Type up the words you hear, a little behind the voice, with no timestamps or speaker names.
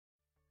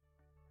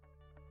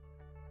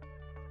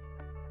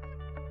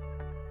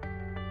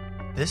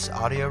This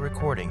audio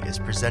recording is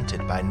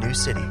presented by New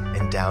City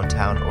in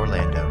downtown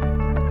Orlando.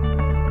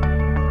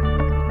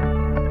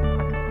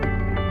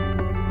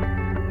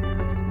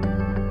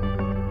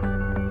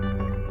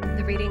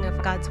 The reading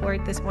of God's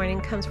Word this morning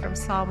comes from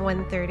Psalm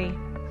 130.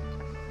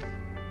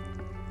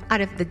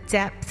 Out of the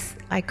depths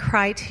I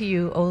cry to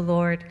you, O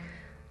Lord.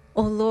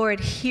 O Lord,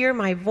 hear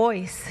my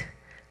voice.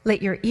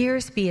 Let your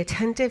ears be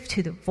attentive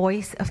to the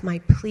voice of my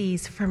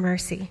pleas for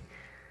mercy.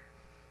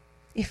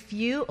 If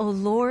you, O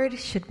Lord,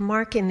 should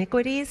mark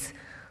iniquities,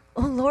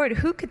 O Lord,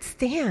 who could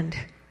stand?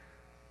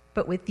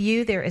 But with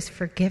you there is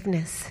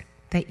forgiveness,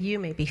 that you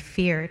may be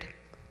feared.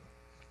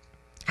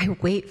 I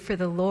wait for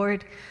the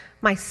Lord.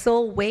 My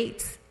soul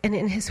waits, and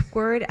in his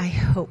word I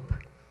hope.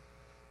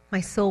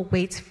 My soul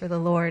waits for the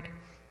Lord.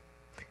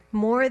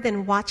 More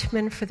than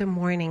watchmen for the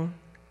morning,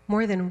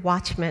 more than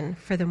watchmen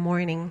for the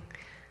morning.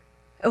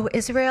 O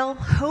Israel,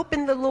 hope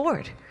in the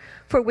Lord,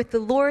 for with the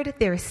Lord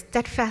there is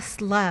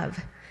steadfast love,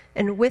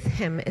 and with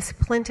him is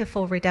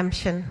plentiful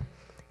redemption,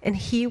 and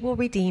he will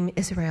redeem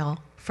Israel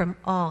from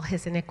all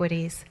his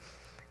iniquities.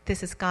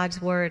 This is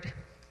God's word.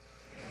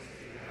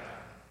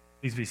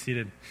 Please be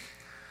seated.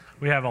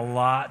 We have a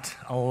lot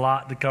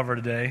to cover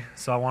today,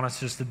 so I want us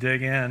just to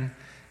dig in.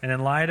 And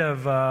in light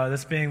of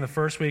this being the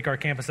first week our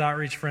campus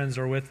outreach friends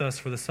are with us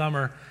for the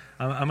summer,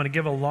 I'm going to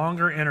give a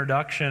longer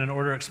introduction in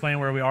order to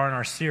explain where we are in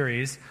our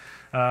series.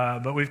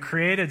 But we've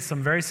created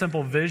some very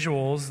simple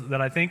visuals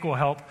that I think will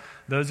help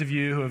those of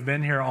you who have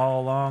been here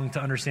all along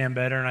to understand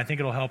better, and I think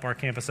it'll help our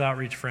campus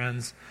outreach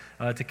friends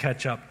to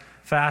catch up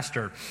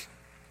faster.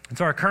 And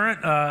so our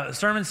current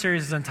sermon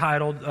series is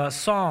entitled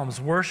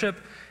Psalms, Worship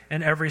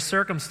in Every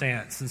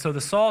Circumstance. And so the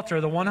Psalter,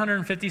 the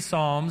 150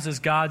 Psalms, is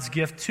God's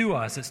gift to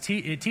us.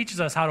 It teaches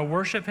us how to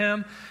worship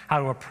him, how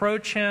to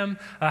approach him,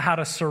 how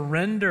to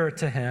surrender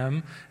to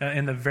him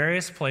in the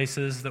various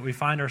places that we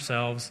find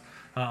ourselves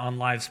on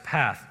life's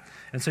path.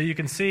 And so you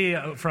can see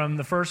from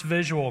the first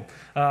visual,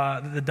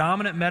 the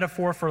dominant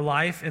metaphor for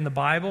life in the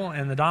Bible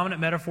and the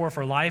dominant metaphor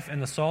for life in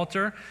the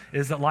Psalter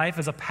is that life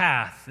is a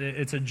path.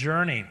 It's a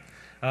journey.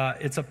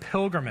 It's a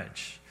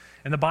pilgrimage.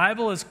 And the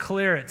Bible is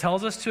clear. It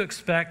tells us to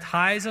expect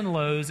highs and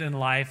lows in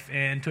life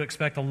and to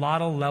expect a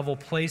lot of level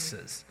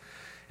places.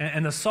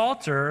 And the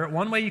Psalter,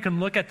 one way you can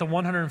look at the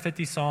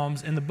 150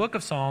 Psalms in the book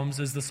of Psalms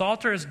is the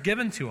Psalter is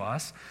given to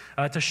us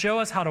to show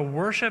us how to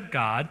worship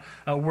God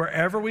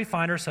wherever we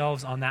find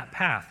ourselves on that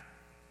path.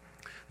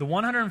 The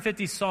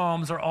 150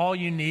 Psalms are all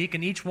unique,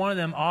 and each one of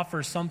them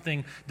offers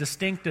something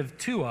distinctive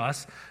to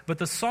us, but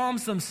the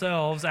Psalms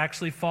themselves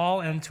actually fall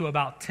into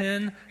about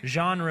 10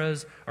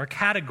 genres or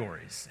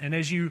categories. And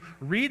as you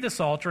read the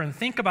Psalter and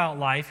think about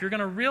life, you're going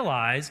to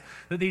realize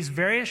that these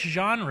various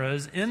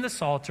genres in the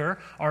Psalter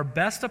are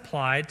best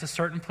applied to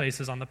certain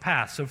places on the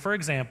path. So, for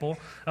example,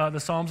 the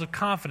Psalms of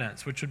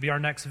confidence, which would be our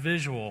next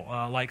visual,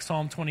 like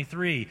Psalm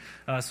 23,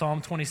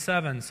 Psalm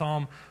 27,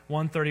 Psalm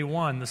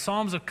 131. The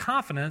Psalms of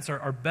confidence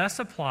are best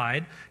applied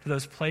to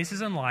those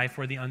places in life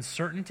where the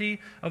uncertainty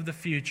of the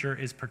future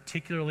is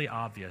particularly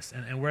obvious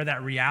and where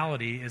that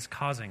reality is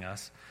causing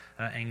us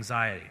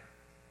anxiety.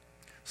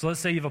 So let's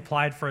say you've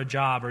applied for a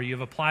job or you've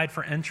applied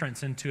for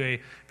entrance into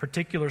a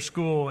particular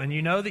school, and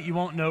you know that you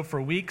won't know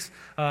for weeks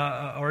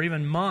or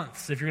even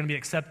months if you're going to be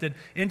accepted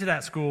into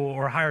that school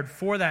or hired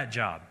for that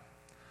job.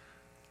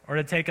 Or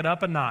to take it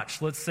up a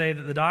notch, let's say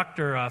that the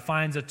doctor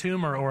finds a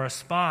tumor or a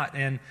spot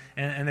and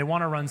they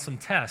want to run some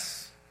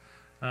tests.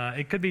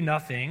 It could be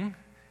nothing.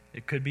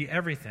 It could be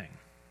everything.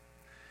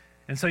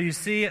 And so you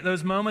see at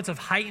those moments of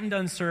heightened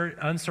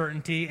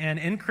uncertainty and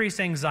increased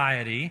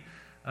anxiety,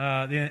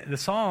 the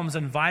Psalms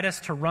invite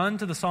us to run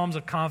to the Psalms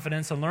of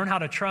confidence and learn how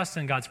to trust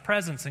in God's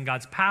presence and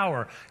God's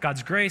power,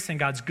 God's grace and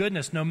God's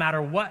goodness, no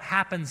matter what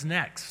happens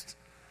next,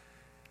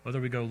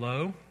 whether we go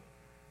low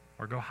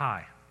or go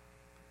high.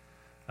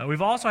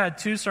 We've also had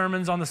two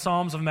sermons on the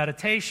Psalms of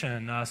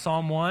meditation,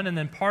 Psalm 1 and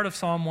then part of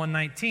Psalm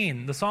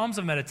 119. The Psalms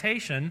of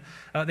meditation,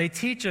 they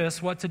teach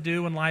us what to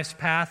do when life's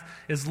path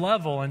is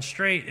level and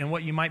straight and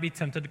what you might be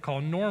tempted to call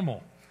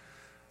normal.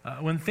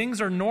 When things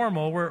are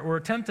normal,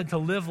 we're tempted to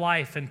live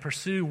life and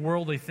pursue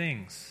worldly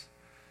things.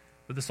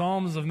 But the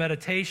Psalms of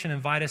meditation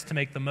invite us to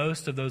make the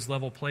most of those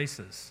level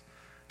places,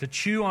 to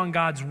chew on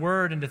God's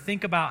word and to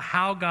think about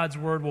how God's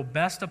word will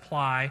best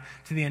apply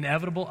to the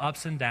inevitable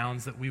ups and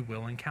downs that we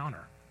will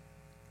encounter.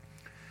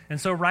 And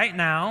so right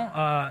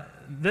now,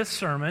 this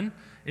sermon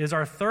is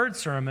our third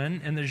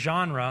sermon in the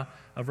genre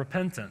of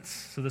repentance.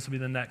 So this will be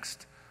the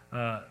next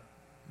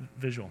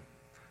visual.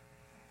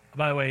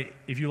 By the way,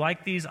 if you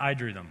like these, I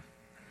drew them.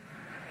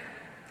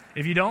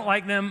 If you don't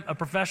like them, a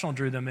professional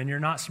drew them, and you're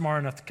not smart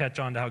enough to catch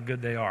on to how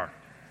good they are.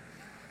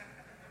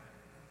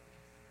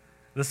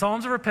 The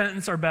Psalms of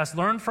repentance are best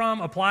learned from,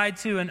 applied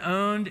to, and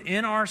owned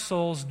in our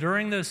souls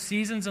during those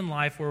seasons in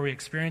life where we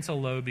experience a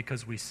low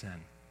because we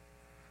sin.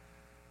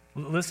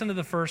 Listen to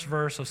the first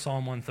verse of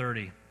Psalm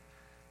 130.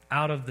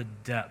 Out of the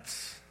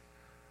depths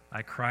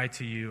I cry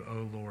to you,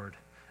 O Lord.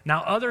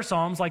 Now, other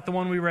psalms, like the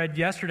one we read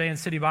yesterday in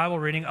City Bible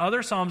reading,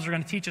 other psalms are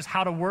going to teach us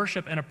how to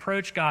worship and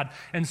approach God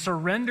and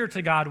surrender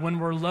to God when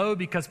we're low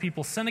because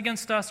people sin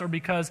against us or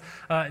because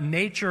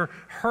nature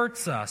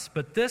hurts us.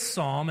 But this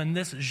psalm and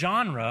this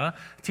genre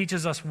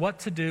teaches us what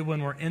to do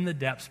when we're in the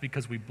depths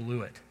because we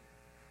blew it.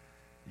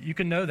 You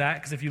can know that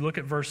because if you look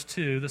at verse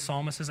 2, the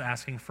psalmist is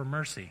asking for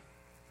mercy.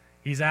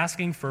 He's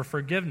asking for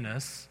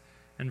forgiveness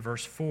in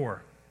verse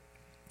 4.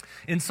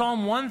 In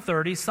Psalm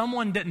 130,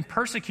 someone didn't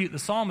persecute the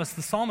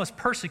psalmist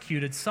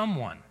persecuted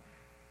someone.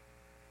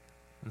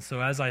 And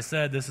so, as I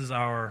said, this is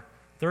our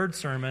third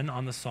sermon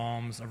on the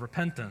Psalms of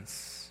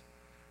repentance.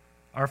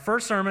 Our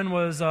first sermon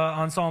was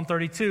on Psalm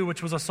 32,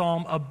 which was a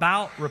psalm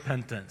about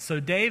repentance. So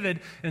David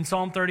in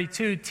Psalm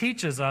 32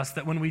 teaches us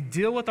that when we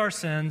deal with our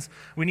sins,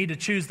 we need to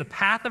choose the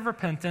path of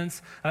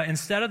repentance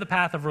instead of the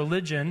path of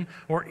religion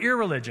or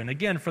irreligion.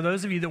 Again, for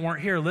those of you that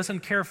weren't here, listen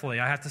carefully.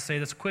 I have to say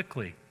this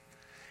quickly.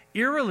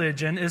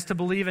 Irreligion is to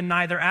believe in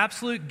neither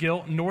absolute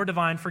guilt nor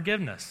divine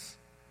forgiveness.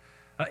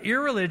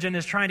 Irreligion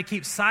is trying to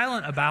keep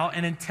silent about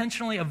and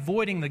intentionally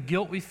avoiding the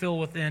guilt we feel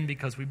within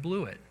because we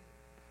blew it.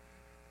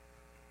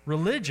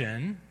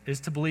 Religion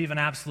is to believe in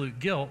absolute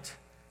guilt,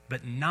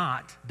 but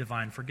not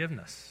divine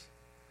forgiveness.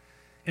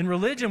 In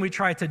religion, we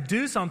try to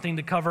do something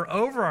to cover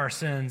over our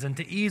sins and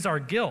to ease our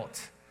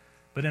guilt.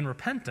 But in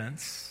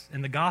repentance,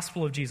 in the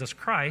gospel of Jesus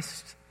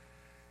Christ,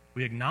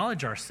 we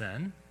acknowledge our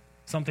sin,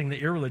 something the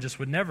irreligious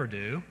would never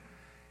do,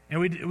 and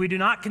we do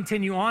not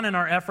continue on in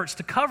our efforts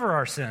to cover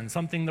our sin,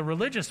 something the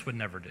religious would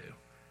never do.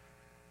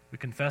 We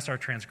confess our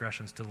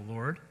transgressions to the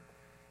Lord,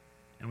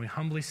 and we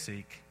humbly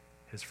seek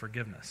his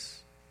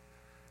forgiveness.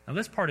 Now,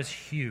 this part is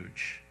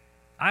huge.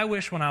 I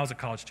wish when I was a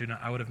college student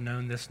I would have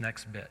known this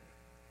next bit.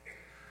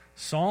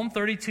 Psalm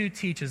 32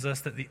 teaches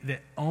us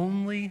that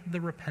only the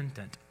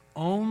repentant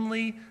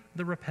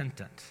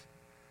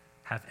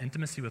have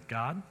intimacy with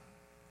God,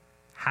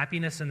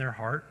 happiness in their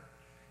heart,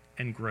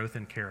 and growth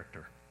in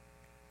character.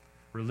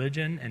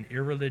 Religion and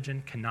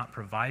irreligion cannot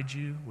provide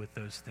you with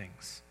those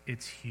things.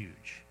 It's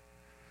huge.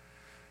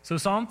 So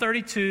Psalm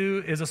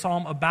 32 is a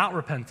psalm about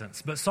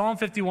repentance, but Psalm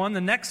 51,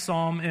 the next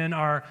psalm in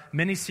our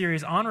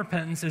mini-series on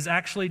repentance, is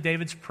actually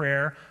David's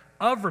prayer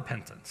of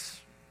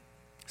repentance.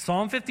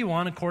 Psalm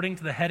 51, according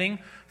to the heading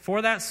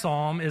for that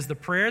psalm, is the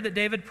prayer that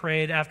David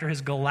prayed after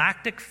his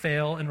galactic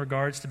fail in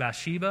regards to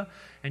Bathsheba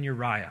and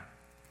Uriah.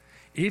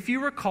 If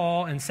you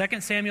recall, in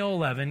 2 Samuel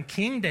 11,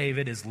 King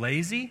David is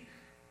lazy,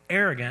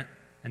 arrogant,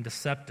 and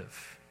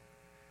deceptive.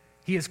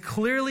 He is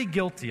clearly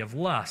guilty of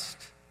lust,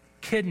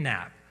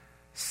 kidnap,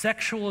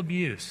 sexual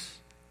abuse,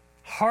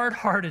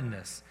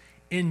 hard-heartedness,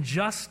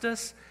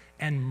 injustice,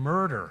 and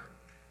murder.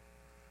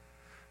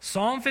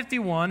 Psalm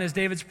 51 is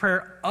David's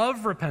prayer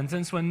of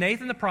repentance when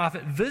Nathan the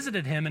prophet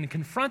visited him and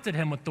confronted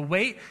him with the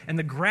weight and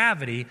the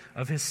gravity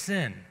of his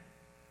sin.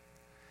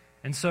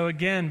 And so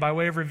again, by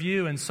way of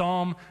review, in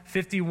Psalm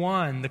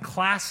 51, the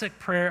classic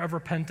prayer of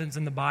repentance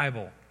in the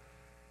Bible,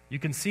 you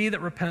can see that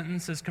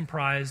repentance is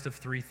comprised of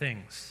three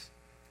things: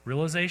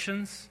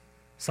 realizations,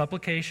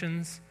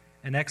 supplications,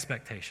 and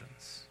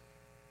expectations.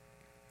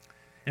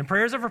 In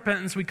prayers of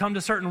repentance, we come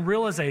to certain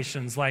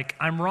realizations like,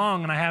 I'm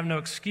wrong and I have no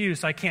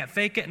excuse, I can't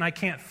fake it and I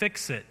can't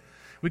fix it.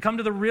 We come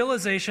to the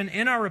realization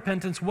in our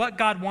repentance, what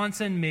God wants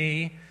in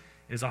me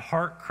is a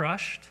heart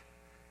crushed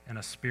and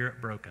a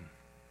spirit broken.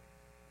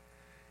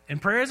 In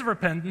prayers of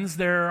repentance,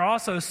 there are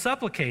also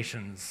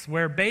supplications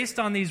where, based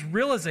on these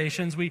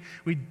realizations, we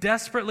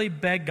desperately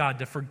beg God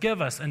to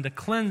forgive us and to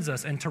cleanse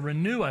us and to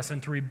renew us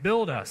and to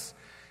rebuild us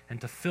and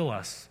to fill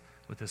us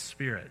with His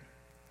Spirit.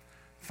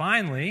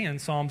 Finally, in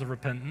Psalms of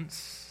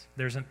repentance,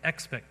 there's an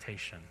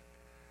expectation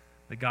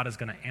that God is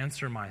going to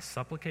answer my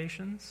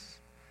supplications.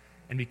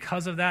 And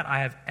because of that, I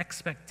have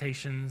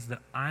expectations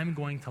that I'm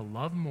going to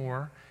love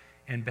more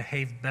and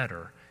behave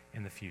better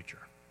in the future.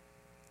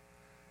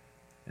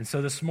 And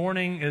so this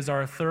morning is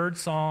our third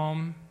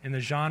psalm in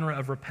the genre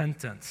of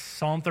repentance.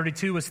 Psalm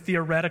 32 was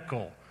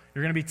theoretical.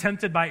 You're going to be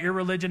tempted by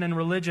irreligion and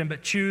religion,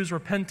 but choose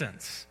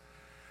repentance.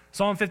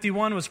 Psalm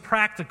 51 was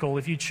practical.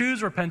 If you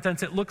choose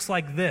repentance, it looks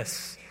like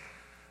this.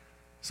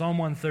 Psalm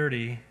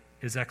 130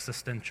 is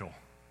existential.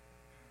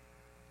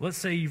 Let's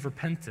say you've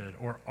repented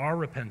or are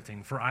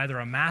repenting for either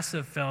a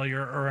massive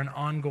failure or an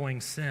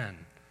ongoing sin.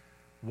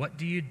 What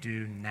do you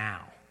do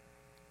now?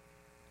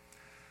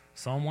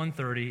 Psalm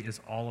 130 is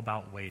all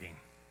about waiting.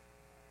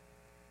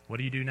 What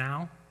do you do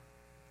now?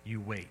 You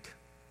wait.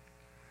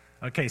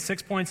 Okay,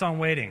 6 points on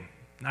waiting.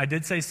 I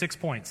did say 6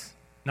 points.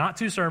 Not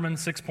 2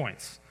 sermons, 6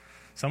 points.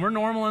 Some are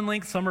normal in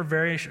length, some are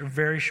very,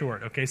 very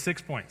short. Okay,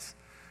 6 points.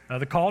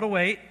 The call to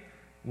wait,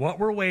 what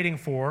we're waiting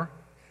for,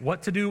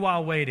 what to do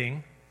while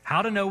waiting,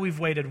 how to know we've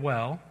waited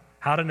well,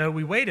 how to know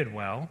we waited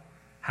well,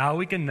 how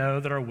we can know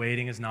that our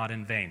waiting is not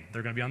in vain.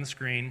 They're going to be on the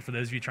screen. For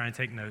those of you trying to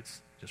take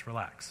notes, just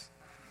relax.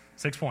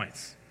 6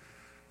 points.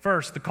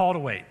 First, the call to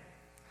wait.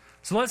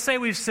 So let's say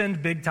we've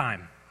sinned big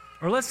time.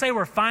 Or let's say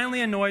we're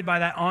finally annoyed by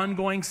that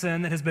ongoing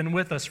sin that has been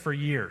with us for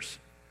years.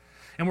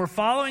 And we're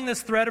following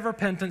this thread of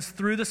repentance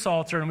through the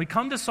Psalter, and we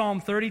come to Psalm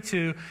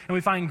 32, and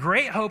we find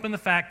great hope in the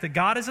fact that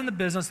God is in the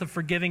business of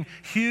forgiving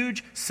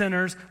huge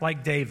sinners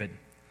like David.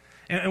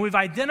 And we've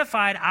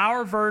identified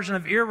our version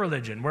of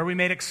irreligion, where we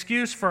made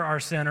excuse for our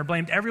sin or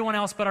blamed everyone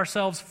else but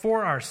ourselves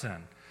for our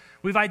sin.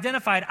 We've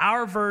identified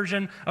our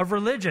version of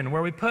religion,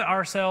 where we put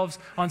ourselves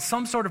on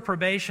some sort of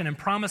probation and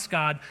promise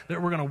God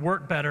that we're going to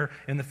work better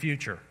in the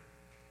future.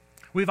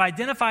 We've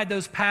identified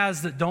those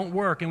paths that don't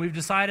work, and we've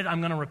decided I'm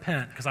going to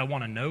repent because I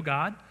want to know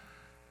God,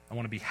 I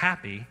want to be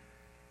happy,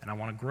 and I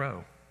want to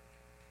grow.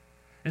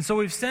 And so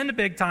we've sinned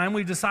big time.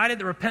 We've decided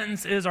that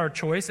repentance is our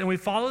choice, and we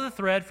follow the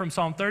thread from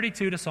Psalm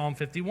 32 to Psalm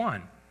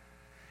 51.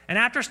 And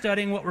after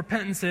studying what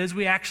repentance is,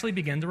 we actually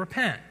begin to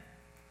repent.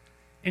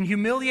 In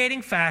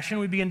humiliating fashion,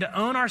 we begin to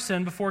own our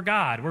sin before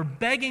God. We're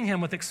begging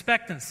Him with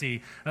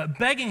expectancy,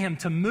 begging Him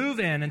to move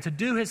in and to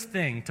do His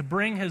thing, to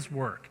bring His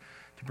work,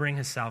 to bring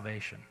His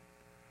salvation.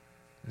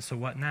 And so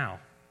what now?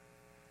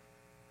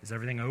 Is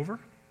everything over?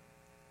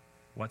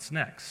 What's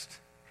next?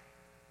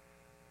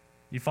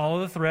 You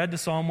follow the thread to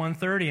Psalm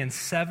 130, and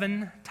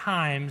 7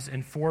 times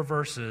in 4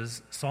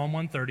 verses, Psalm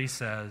 130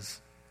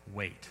 says,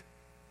 wait.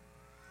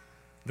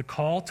 The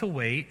call to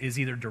wait is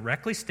either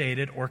directly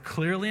stated or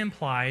clearly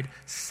implied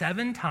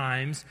 7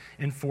 times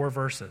in 4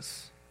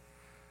 verses.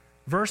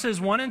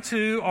 Verses 1 and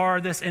 2 are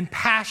this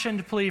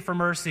impassioned plea for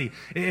mercy.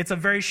 It's a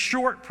very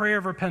short prayer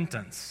of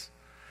repentance.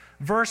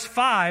 Verse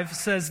 5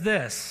 says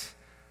this,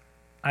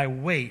 I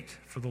wait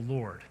for the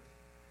Lord.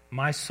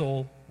 My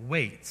soul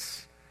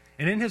waits.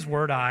 And in His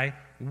word, I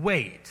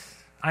wait.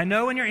 I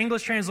know in your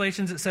English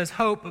translations it says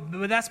hope,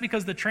 but that's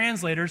because the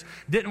translators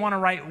didn't want to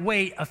write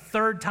wait a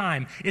 3rd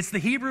time. It's the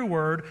Hebrew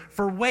word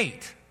for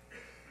wait.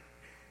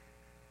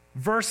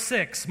 Verse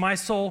 6, my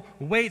soul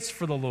waits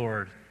for the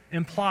Lord.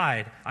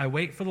 Implied, I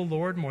wait for the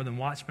Lord more than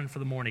watchmen for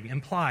the morning.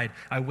 Implied,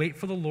 I wait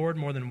for the Lord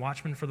more than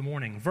watchmen for the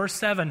morning. Verse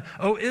 7,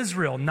 O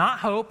Israel, not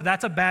hope,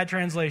 that's a bad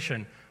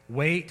translation.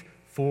 Wait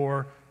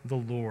for the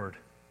Lord.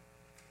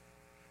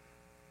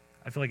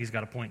 I feel like he's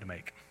got a point to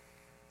make.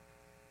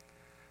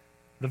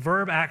 The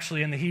verb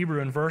actually in the Hebrew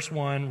in verse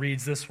 1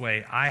 reads this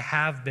way, I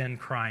have been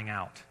crying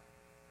out.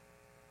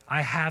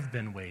 I have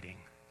been waiting.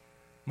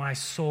 My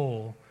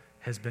soul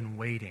has been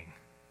waiting.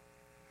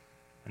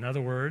 In other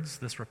words,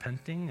 this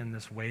repenting and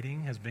this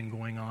waiting has been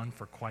going on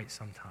for quite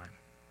some time.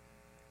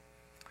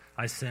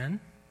 I sin.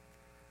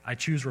 I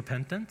choose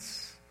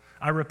repentance.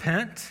 I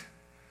repent.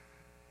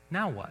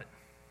 Now what?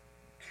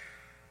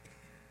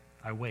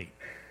 I wait.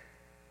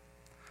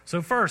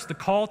 So first, the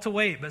call to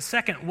wait. But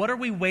second, what are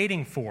we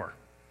waiting for?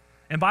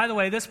 And by the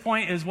way, this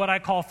point is what I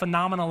call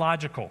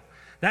phenomenological.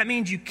 That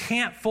means you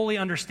can't fully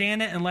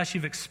understand it unless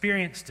you've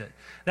experienced it.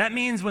 That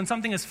means when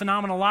something is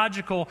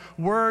phenomenological,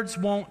 words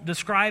won't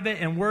describe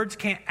it and words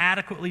can't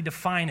adequately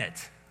define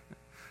it.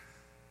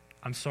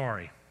 I'm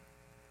sorry.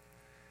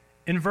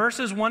 In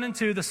verses 1 and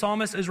 2, the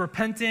psalmist is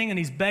repenting and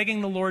he's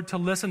begging the Lord to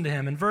listen to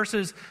him. In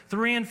verses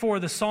 3 and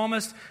 4, the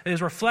psalmist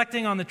is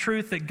reflecting on the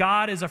truth that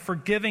God is a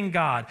forgiving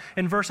God.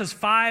 In verses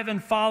 5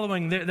 and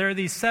following, there are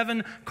these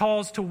 7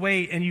 calls to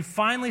wait, and you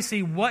finally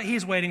see what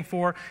he's waiting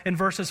for in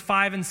verses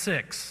 5 and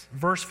 6.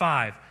 Verse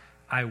 5,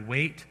 I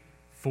wait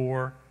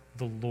for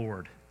the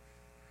Lord.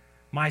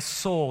 My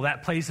soul,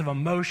 that place of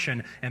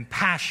emotion and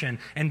passion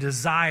and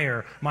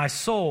desire, my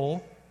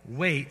soul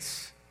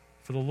waits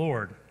for the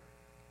Lord.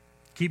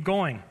 Keep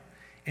going.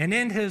 And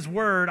in His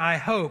word, I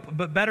hope,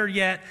 but better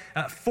yet,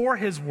 for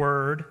His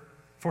word,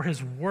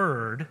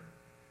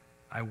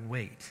 I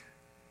wait.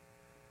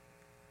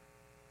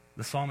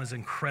 The psalm is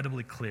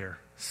incredibly clear.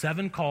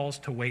 7 calls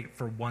to wait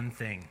for one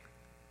thing,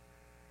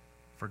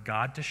 for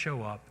God to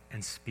show up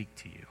and speak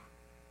to you.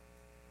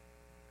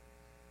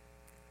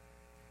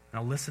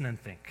 Now listen and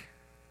think.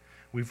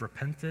 We've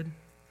repented.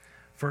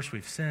 First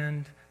we've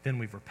sinned, then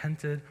we've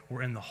repented.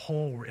 We're in the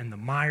hole, we're in the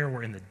mire,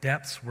 we're in the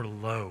depths, we're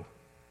low.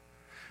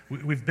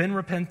 We've been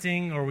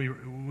repenting, or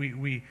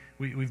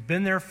we've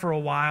been there for a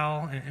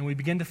while, and we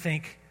begin to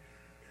think,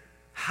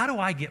 how do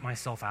I get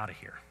myself out of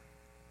here?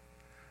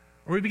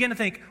 Or we begin to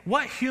think,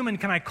 what human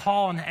can I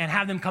call and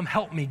have them come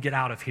help me get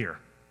out of here?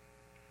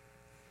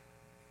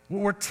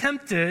 We're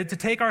tempted to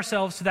take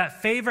ourselves to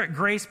that favorite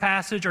grace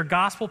passage or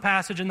gospel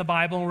passage in the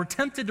Bible, and we're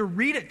tempted to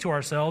read it to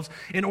ourselves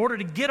in order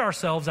to get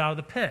ourselves out of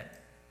the pit.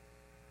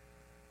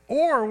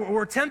 Or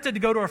we're tempted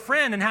to go to a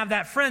friend and have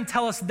that friend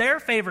tell us their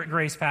favorite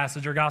grace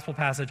passage or gospel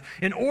passage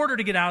in order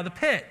to get out of the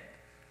pit.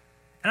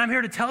 And I'm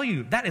here to tell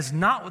you, that is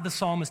not what the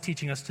psalm is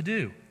teaching us to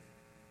do.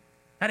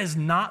 That is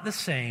not the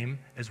same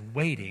as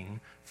waiting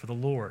for the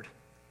Lord.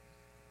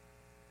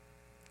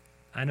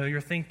 I know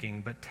you're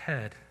thinking, but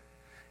Ted,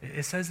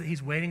 it says that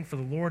he's waiting for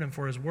the Lord and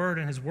for His word,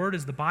 and His word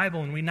is the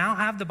Bible, and we now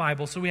have the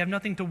Bible, so we have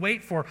nothing to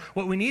wait for.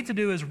 What we need to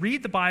do is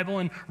read the Bible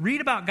and read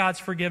about God's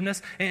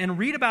forgiveness and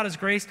read about His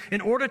grace in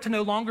order to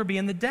no longer be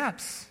in the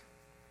depths.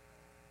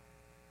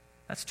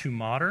 That's too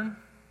modern.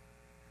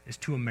 It's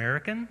too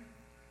American.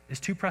 It's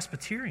too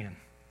Presbyterian.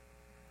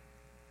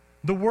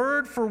 The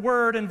word for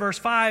word in verse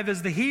 5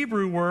 is the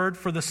Hebrew word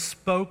for the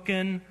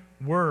spoken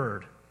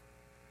word.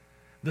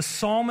 The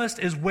psalmist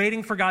is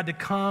waiting for God to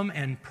come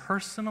and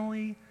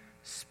personally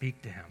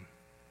speak to him.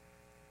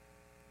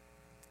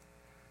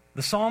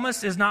 The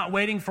psalmist is not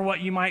waiting for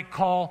what you might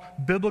call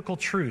biblical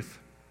truth.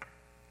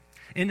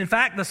 And in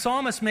fact, the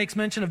psalmist makes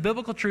mention of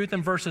biblical truth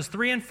in verses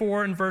 3 and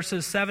 4 and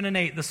verses 7 and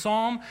 8. The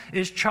psalm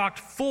is chock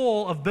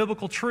full of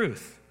biblical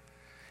truth.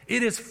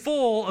 It is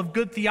full of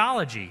good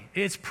theology.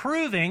 It's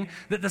proving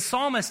that the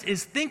psalmist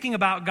is thinking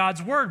about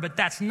God's word, but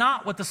that's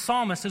not what the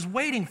psalmist is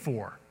waiting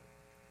for.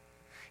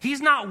 He's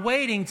not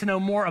waiting to know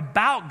more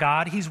about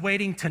God. He's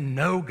waiting to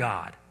know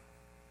God.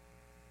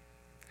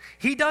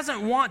 He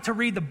doesn't want to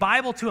read the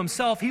Bible to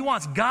himself. He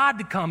wants God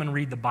to come and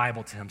read the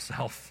Bible to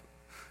himself.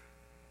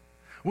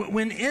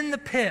 When in the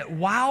pit,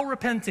 while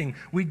repenting,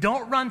 we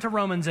don't run to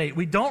Romans 8.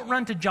 We don't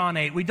run to John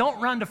 8. We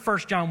don't run to 1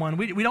 John 1.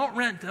 We don't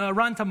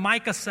run to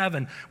Micah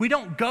 7. We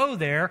don't go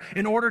there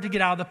in order to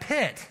get out of the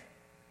pit.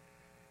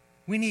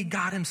 We need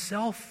God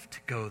himself to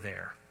go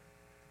there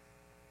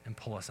and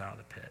pull us out of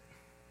the pit.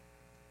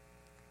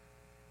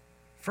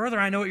 Further,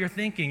 I know what you're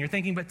thinking. You're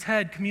thinking, but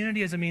Ted,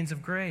 community is a means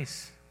of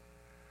grace.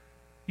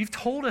 You've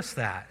told us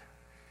that.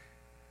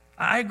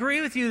 I agree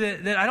with you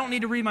that I don't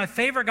need to read my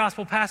favorite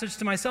gospel passage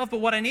to myself,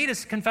 but what I need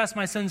is to confess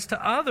my sins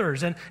to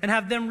others and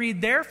have them read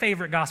their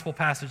favorite gospel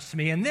passage to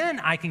me, and then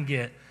I can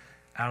get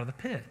out of the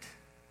pit.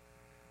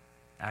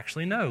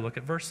 Actually, no. Look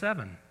at verse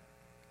 7.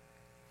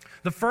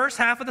 The first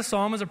half of the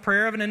psalm is a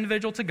prayer of an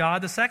individual to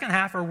God. The second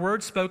half are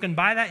words spoken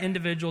by that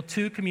individual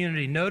to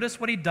community. Notice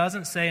what he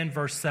doesn't say in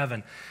verse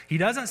 7. He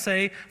doesn't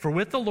say, for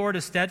with the Lord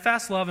is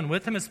steadfast love, and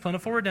with him is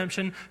plentiful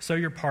redemption, so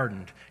you're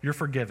pardoned, you're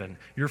forgiven,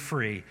 you're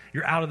free,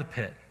 you're out of the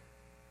pit.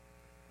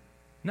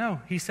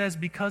 No, he says,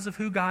 because of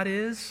who God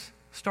is,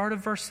 start of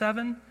verse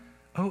 7,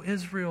 O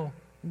Israel,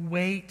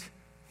 wait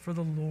for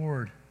the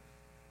Lord.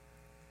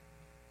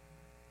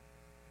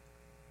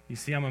 You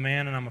see, I'm a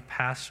man and I'm a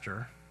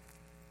pastor.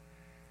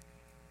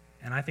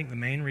 And I think the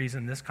main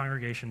reason this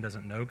congregation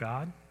doesn't know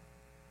God,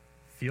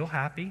 feel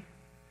happy,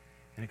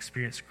 and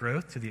experience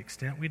growth to the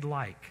extent we'd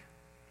like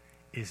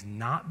is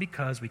not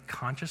because we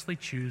consciously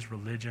choose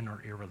religion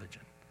or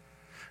irreligion.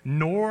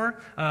 Nor,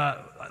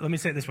 let me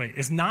say it this way,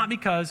 it's not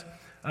because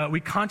we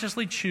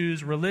consciously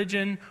choose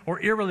religion or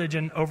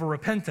irreligion over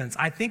repentance.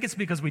 I think it's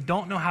because we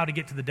don't know how to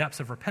get to the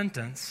depths of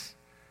repentance.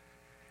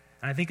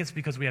 And I think it's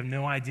because we have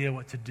no idea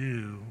what to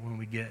do when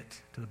we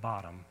get to the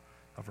bottom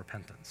of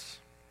repentance.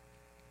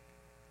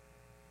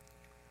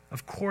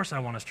 Of course I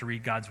want us to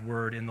read God's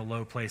word in the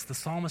low place. The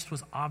psalmist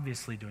was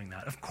obviously doing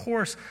that. Of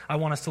course I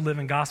want us to live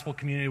in gospel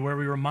community where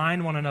we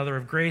remind one another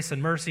of grace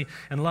and mercy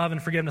and love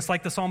and forgiveness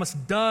like the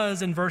psalmist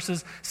does in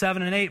verses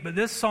 7 and 8. But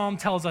this psalm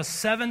tells us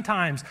 7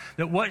 times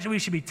that what we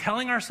should be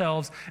telling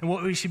ourselves and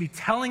what we should be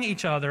telling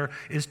each other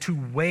is to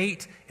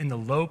wait in the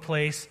low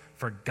place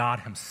for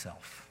God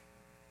himself.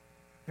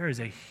 There is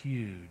a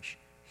huge,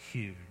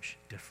 huge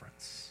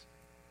difference.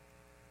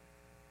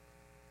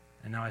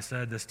 And now I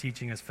said this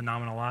teaching is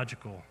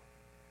phenomenological.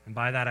 And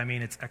by that I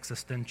mean it's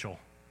existential,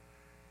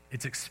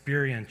 it's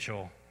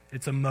experiential,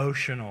 it's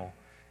emotional,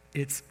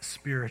 it's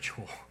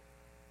spiritual.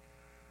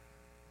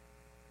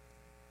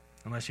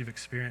 Unless you've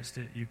experienced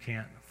it, you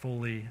can't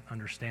fully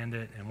understand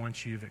it. And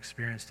once you've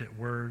experienced it,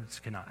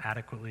 words cannot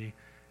adequately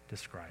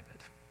describe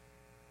it.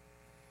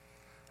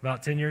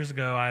 About 10 years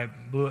ago, I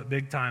blew it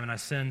big time and I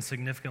sinned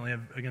significantly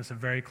against a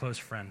very close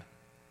friend.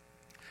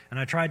 And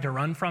I tried to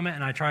run from it,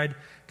 and I tried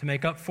to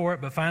make up for it,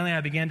 but finally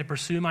I began to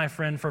pursue my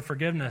friend for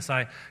forgiveness.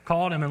 I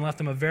called him and left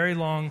him a very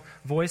long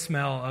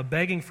voicemail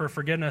begging for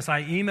forgiveness.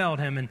 I emailed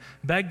him and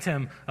begged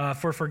him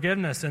for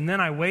forgiveness, and then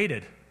I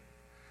waited,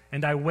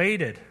 and I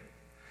waited,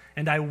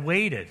 and I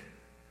waited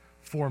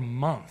for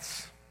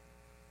months.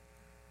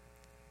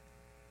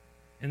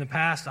 In the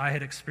past, I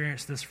had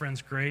experienced this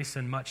friend's grace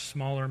in much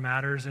smaller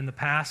matters. In the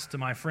past,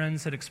 my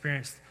friends had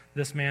experienced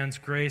this man's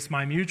grace.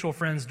 My mutual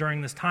friends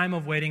during this time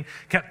of waiting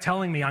kept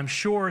telling me, I'm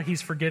sure he's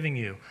forgiving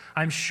you.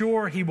 I'm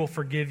sure he will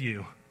forgive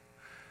you.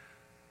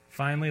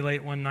 Finally,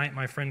 late one night,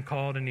 my friend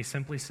called and he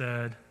simply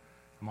said,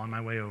 I'm on my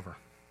way over.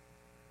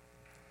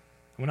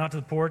 I went out to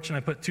the porch and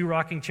I put 2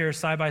 rocking chairs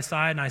side by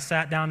side and I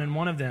sat down in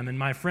one of them. And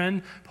my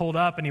friend pulled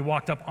up and he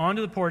walked up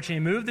onto the porch and he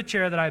moved the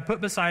chair that I had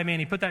put beside me and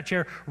he put that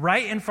chair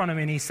right in front of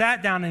me and he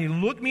sat down and he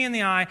looked me in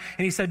the eye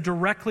and he said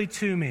directly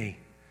to me,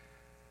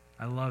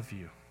 I love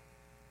you.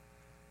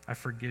 I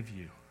forgive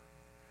you.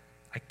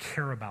 I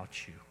care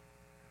about you.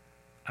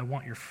 I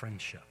want your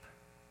friendship.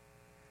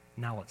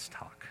 Now let's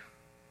talk.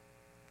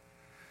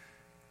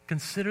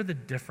 Consider the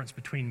difference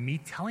between me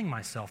telling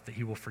myself that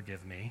he will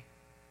forgive me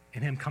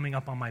and him coming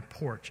up on my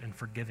porch and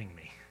forgiving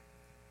me.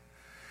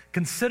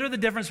 Consider the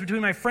difference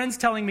between my friends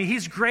telling me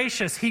he's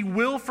gracious, he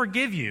will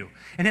forgive you,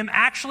 and him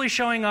actually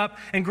showing up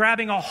and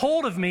grabbing a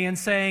hold of me and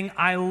saying,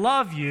 I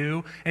love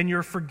you and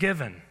you're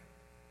forgiven.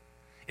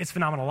 It's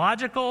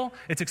phenomenological,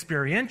 it's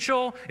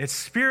experiential, it's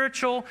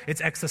spiritual, it's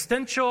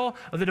existential.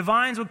 The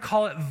divines would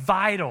call it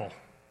vital.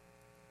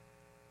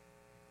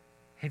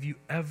 Have you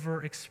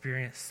ever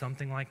experienced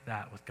something like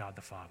that with God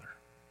the Father?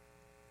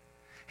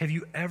 Have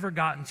you ever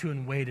gotten to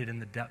and waited in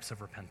the depths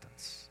of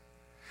repentance?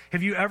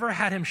 Have you ever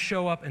had him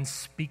show up and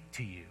speak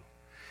to you?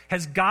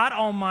 Has God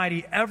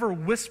Almighty ever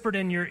whispered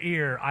in your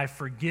ear, I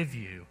forgive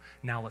you,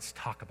 now let's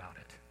talk about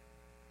it?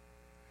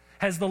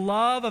 Has the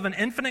love of an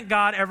infinite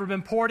God ever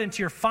been poured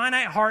into your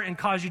finite heart and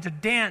caused you to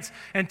dance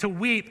and to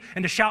weep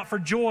and to shout for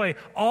joy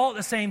all at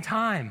the same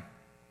time?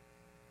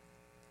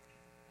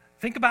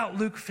 Think about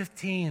Luke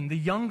 15. The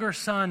younger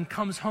son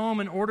comes home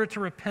in order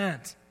to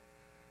repent.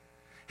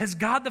 Has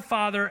God the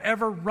Father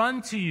ever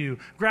run to you,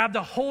 grabbed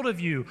a hold of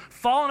you,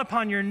 fallen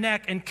upon your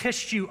neck, and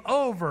kissed you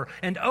over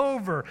and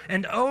over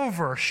and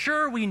over?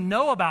 Sure, we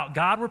know about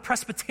God. We're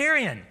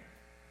Presbyterian.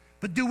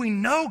 But do we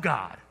know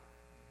God?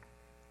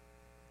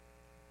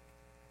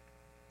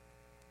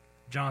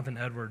 Jonathan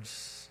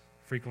Edwards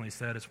frequently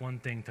said, it's one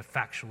thing to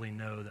factually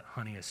know that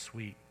honey is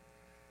sweet.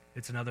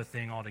 It's another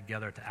thing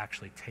altogether to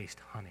actually taste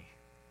honey.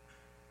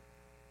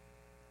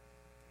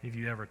 Have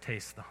you ever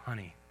tasted the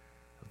honey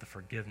of the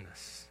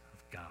forgiveness of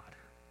God?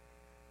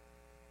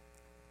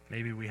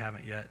 Maybe we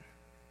haven't yet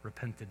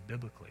repented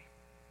biblically.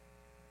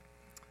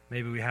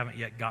 Maybe we haven't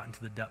yet gotten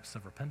to the depths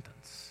of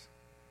repentance.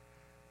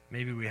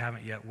 Maybe we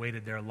haven't yet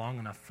waited there long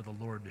enough for the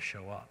Lord to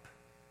show up.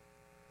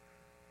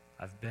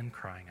 I've been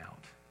crying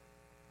out.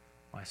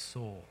 My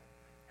soul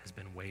has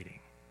been waiting.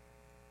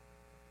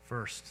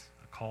 First,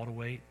 a call to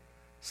wait.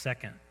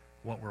 Second,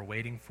 what we're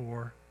waiting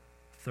for.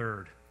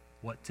 Third,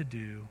 what to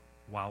do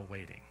while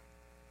waiting.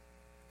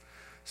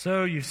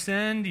 So you've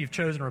sinned, you've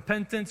chosen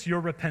repentance,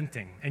 you're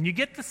repenting. And you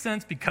get the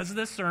sense because of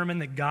this sermon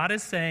that God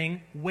is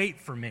saying, wait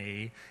for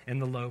me in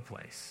the low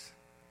place.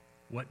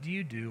 What do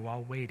you do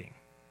while waiting?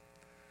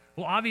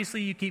 Well,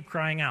 obviously you keep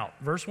crying out.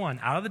 Verse 1,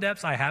 out of the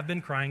depths I have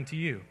been crying to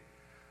you.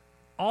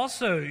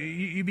 Also,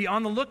 you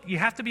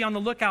have to be on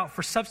the lookout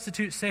for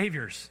substitute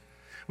saviors.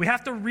 We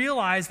have to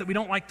realize that we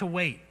don't like to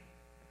wait.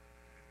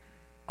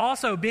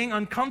 Also, being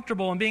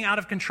uncomfortable and being out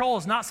of control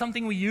is not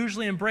something we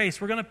usually embrace.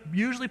 We're going to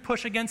usually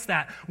push against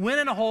that. When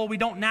in a hole, we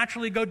don't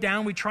naturally go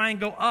down, we try and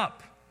go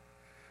up.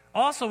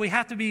 Also, we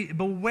have to be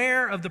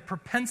beware of the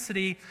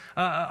propensity,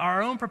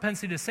 our own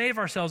propensity to save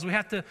ourselves. We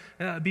have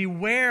to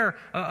beware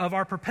of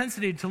our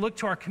propensity to look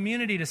to our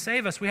community to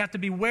save us. We have to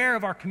beware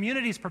of our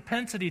community's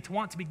propensity to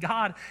want to be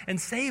God and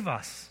save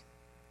us.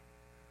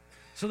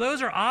 So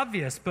those are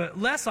obvious, but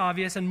less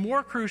obvious and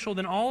more crucial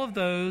than all of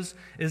those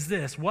is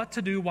this: what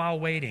to do while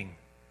waiting.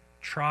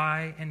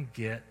 Try and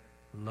get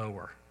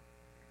lower.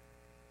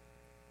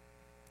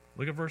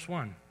 Look at verse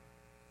 1.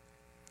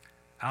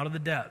 Out of the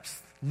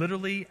depths,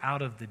 literally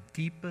out of the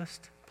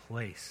deepest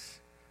place,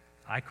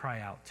 I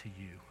cry out to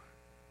you.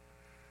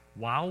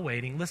 While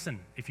waiting, listen,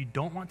 if you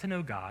don't want to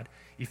know God,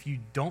 if you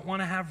don't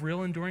want to have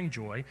real enduring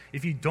joy,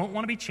 if you don't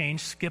want to be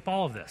changed, skip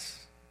all of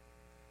this.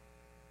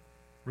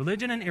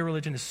 Religion and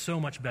irreligion is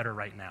so much better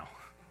right now.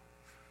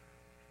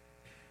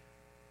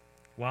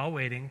 While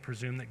waiting,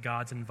 presume that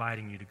God's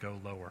inviting you to go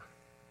lower.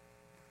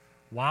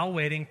 While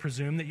waiting,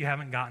 presume that you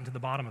haven't gotten to the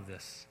bottom of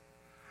this.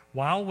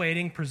 While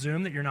waiting,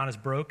 presume that you're not as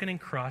broken and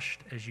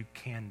crushed as you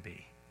can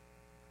be.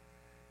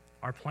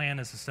 Our plan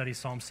is to study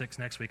Psalm 6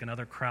 next week,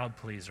 another crowd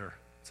pleaser.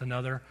 It's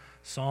another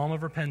psalm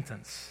of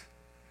repentance.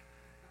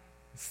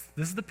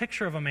 This is the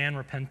picture of a man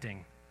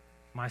repenting.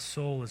 My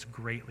soul is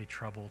greatly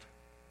troubled,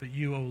 but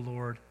you, O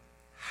Lord,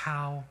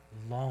 how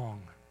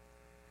long?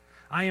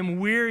 I am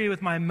weary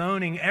with my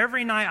moaning.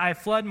 Every night I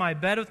flood my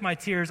bed with my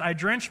tears. I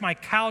drench my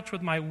couch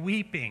with my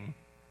weeping.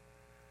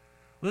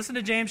 Listen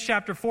to James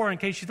chapter 4 in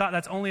case you thought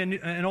that's only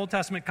an Old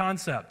Testament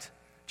concept.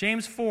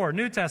 James 4,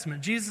 New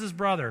Testament, Jesus'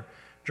 brother.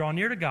 Draw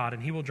near to God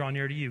and he will draw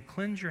near to you.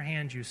 Cleanse your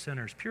hands, you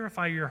sinners.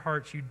 Purify your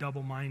hearts, you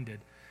double-minded.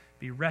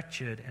 Be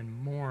wretched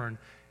and mourn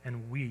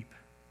and weep.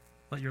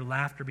 Let your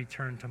laughter be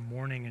turned to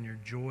mourning and your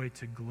joy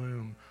to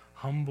gloom.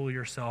 Humble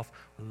yourself,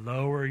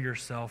 lower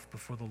yourself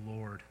before the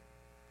Lord,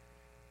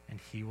 and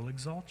he will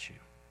exalt you.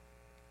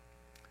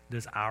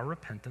 Does our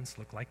repentance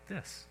look like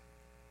this?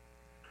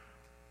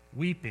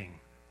 Weeping,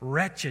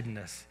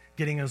 wretchedness,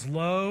 getting as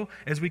low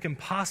as we can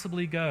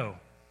possibly go.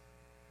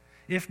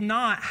 If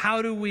not,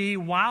 how do we,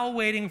 while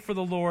waiting for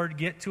the Lord,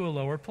 get to a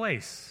lower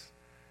place?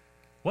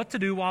 What to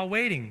do while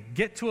waiting?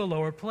 Get to a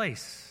lower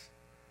place.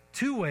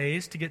 2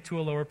 ways to get to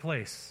a lower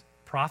place: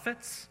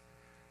 prophets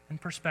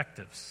and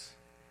perspectives.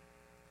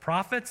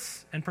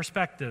 Prophets and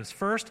perspectives.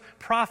 First,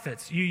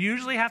 prophets. You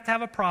usually have to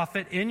have a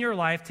prophet in your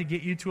life to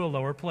get you to a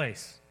lower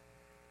place.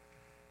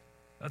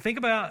 Think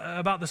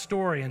about the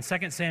story in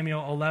 2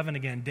 Samuel 11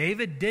 again.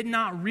 David did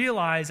not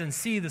realize and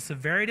see the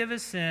severity of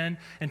his sin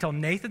until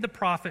Nathan the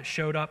prophet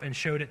showed up and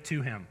showed it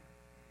to him.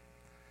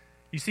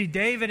 You see,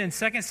 David in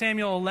 2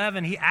 Samuel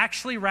 11, he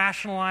actually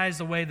rationalized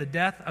away the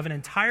death of an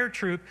entire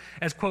troop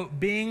as, quote,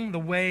 being the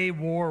way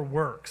war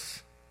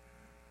works.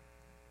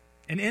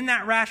 And in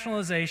that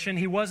rationalization,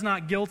 he was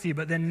not guilty,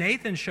 but then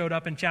Nathan showed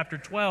up in chapter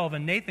 12,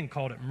 and Nathan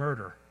called it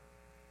murder.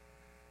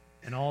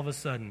 And all of a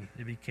sudden,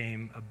 it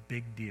became a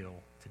big deal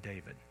to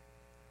David.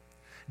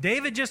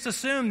 David just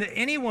assumed that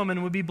any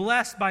woman would be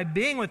blessed by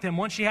being with him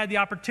once she had the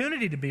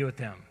opportunity to be with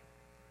him.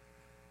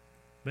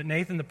 But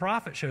Nathan the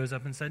prophet shows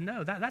up and said,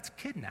 no, that's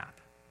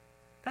kidnap.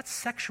 That's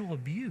sexual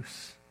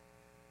abuse.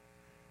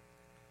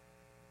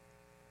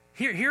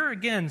 Here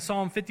again,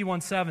 Psalm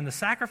 51:7, the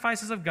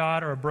sacrifices of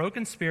God are a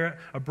broken spirit,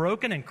 a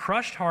broken and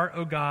crushed heart,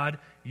 O God,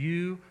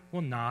 you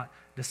will not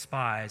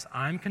despise.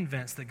 I'm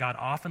convinced that God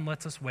often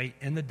lets us wait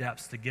in the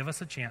depths to give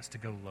us a chance to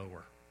go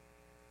lower.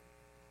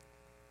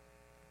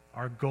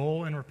 Our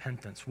goal in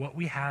repentance, what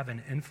we have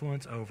an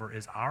influence over,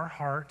 is our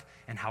heart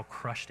and how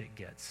crushed it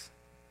gets.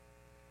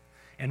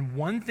 And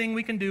one thing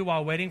we can do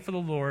while waiting for the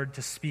Lord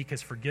to speak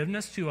his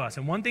forgiveness to us,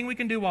 and one thing we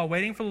can do while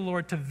waiting for the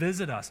Lord to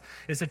visit us,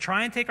 is to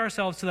try and take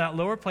ourselves to that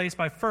lower place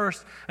by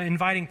first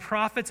inviting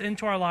prophets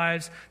into our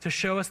lives to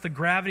show us the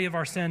gravity of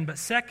our sin. But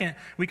second,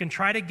 we can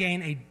try to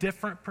gain a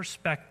different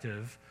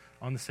perspective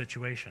on the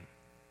situation.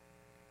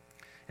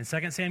 In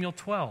 2 Samuel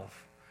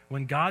 12,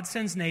 when God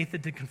sends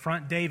Nathan to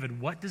confront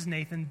David, what does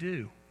Nathan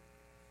do?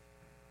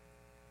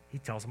 He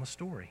tells him a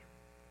story.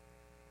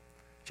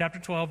 Chapter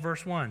 12,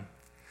 verse 1.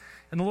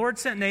 And the Lord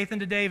sent Nathan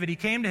to David. He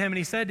came to him and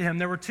he said to him,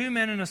 there were two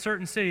men in a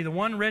certain city, the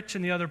one rich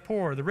and the other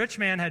poor. The rich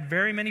man had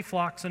very many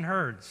flocks and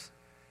herds,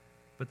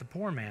 but the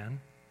poor man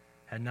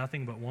had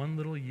nothing but one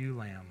little ewe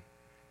lamb,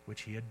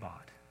 which he had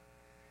bought.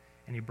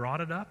 And he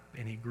brought it up,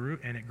 and it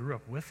grew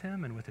up with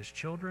him and with his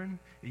children.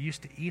 It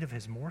used to eat of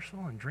his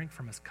morsel and drink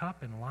from his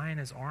cup and lie in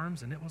his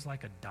arms, and it was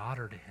like a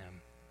daughter to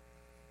him.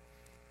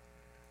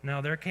 Now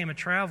there came a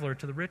traveler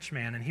to the rich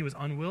man, and he was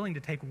unwilling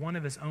to take one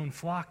of his own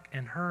flock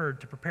and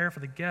herd to prepare for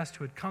the guest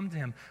who had come to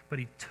him, but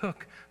he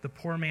took the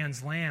poor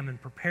man's lamb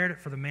and prepared it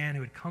for the man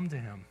who had come to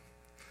him.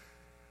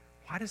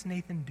 Why does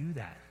Nathan do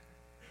that?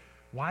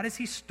 Why does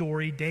he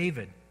story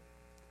David?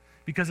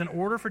 Because in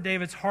order for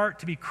David's heart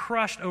to be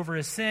crushed over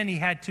his sin, he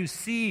had to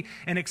see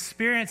and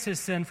experience his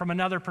sin from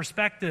another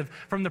perspective,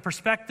 from the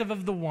perspective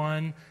of the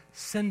one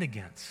sinned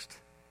against.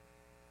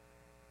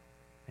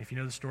 If you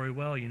know the story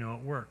well, you know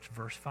it worked.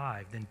 Verse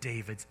 5, then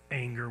David's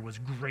anger was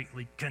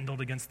greatly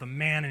kindled against the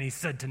man, and he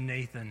said to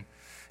Nathan,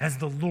 as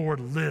the Lord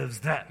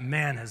lives, that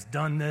man has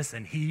done this,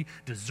 and he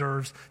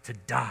deserves to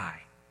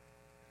die.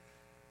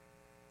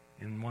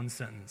 In one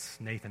sentence,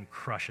 Nathan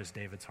crushes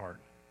David's heart.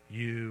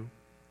 You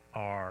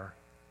are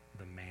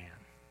the man.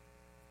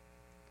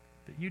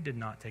 But you did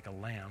not take a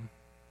lamb.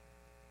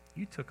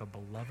 You took a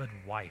beloved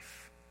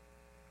wife.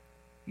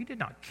 You did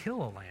not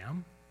kill a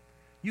lamb.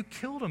 You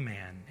killed a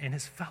man and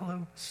his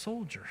fellow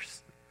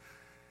soldiers.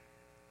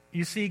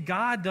 You see,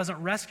 God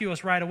doesn't rescue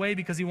us right away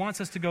because he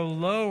wants us to go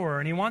lower,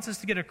 and he wants us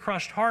to get a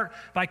crushed heart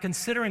by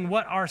considering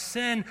what our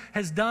sin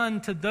has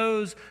done to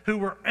those who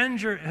were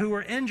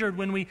injured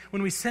when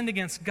we sinned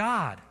against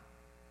God.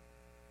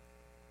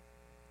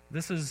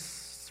 This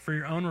is for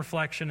your own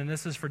reflection, and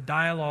this is for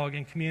dialogue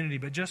and community,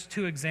 but just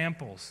two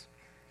examples.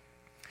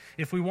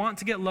 If we want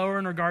to get lower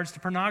in regards to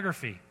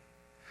pornography,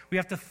 we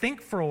have to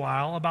think for a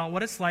while about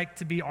what it's like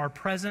to be our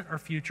present or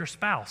future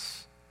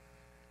spouse.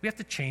 We have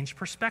to change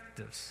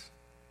perspectives.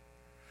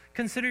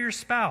 Consider your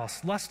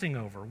spouse lusting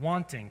over,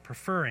 wanting,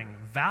 preferring,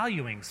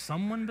 valuing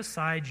someone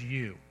besides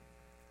you.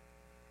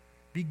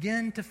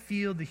 Begin to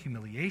feel the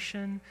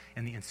humiliation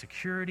and the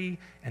insecurity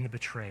and the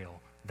betrayal.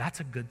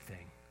 That's a good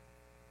thing.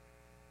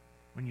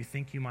 When you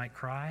think you might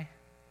cry,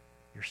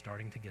 you're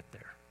starting to get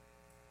there.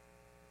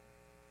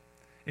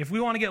 If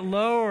we want to get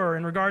lower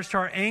in regards to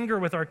our anger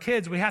with our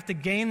kids, we have to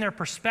gain their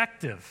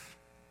perspective.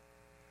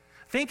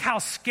 Think how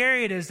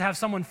scary it is to have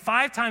someone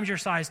 5 times your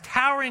size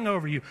towering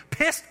over you,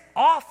 pissed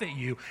off at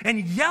you, and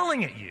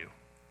yelling at you.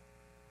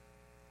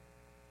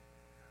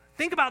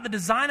 Think about the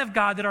design of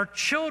God, that our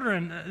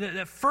children,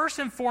 that first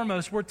and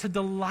foremost, we're to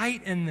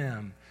delight in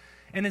them.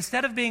 And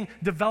instead of being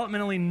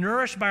developmentally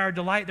nourished by our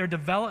delight, they're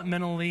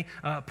developmentally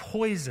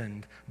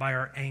poisoned by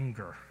our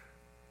anger.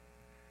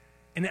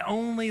 And it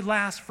only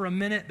lasts for a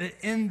minute, but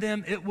in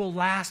them it will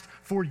last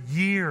for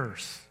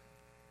years.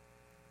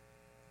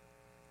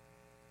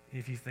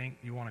 If you think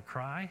you want to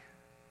cry,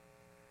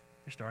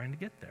 you're starting to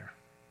get there.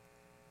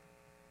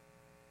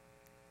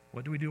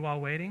 What do we do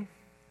while waiting?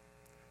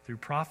 Through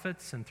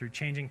prophets and through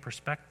changing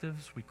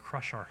perspectives, we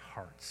crush our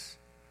hearts.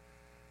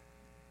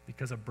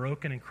 Because a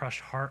broken and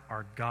crushed heart,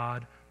 our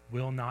God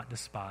will not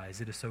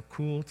despise. It is so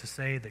cool to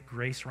say that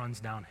grace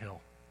runs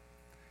downhill.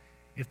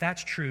 If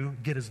that's true,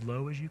 get as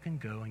low as you can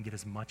go and get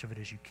as much of it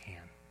as you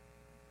can.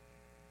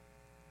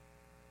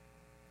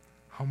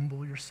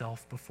 Humble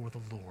yourself before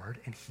the Lord,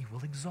 and he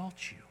will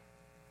exalt you.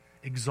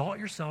 Exalt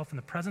yourself in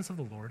the presence of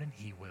the Lord, and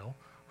he will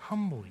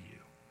humble you.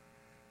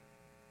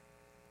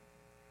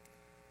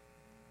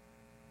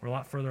 We're a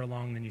lot further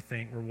along than you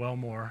think. We're well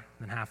more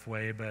than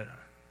halfway, but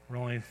we're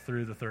only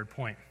through the third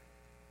point.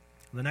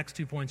 The next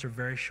 2 points are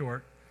very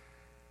short,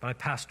 but I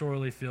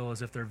pastorally feel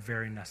as if they're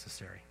very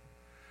necessary.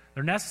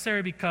 They're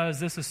necessary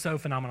because this is so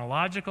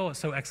phenomenological, it's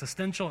so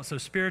existential, it's so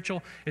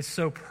spiritual, it's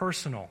so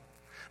personal.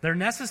 They're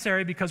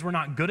necessary because we're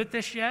not good at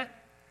this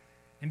yet,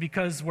 and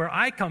because where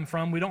I come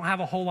from, we don't have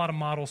a whole lot of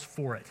models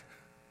for it.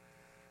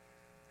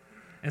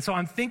 And so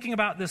I'm thinking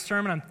about this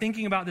sermon, I'm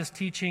thinking about this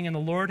teaching, and the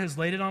Lord has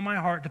laid it on my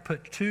heart to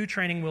put 2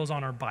 training wheels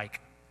on our bike.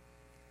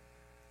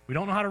 We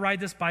don't know how to ride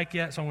this bike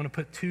yet, so I'm going to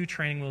put 2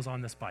 training wheels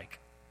on this bike.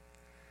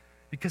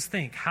 Because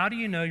think, how do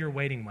you know you're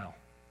waiting well?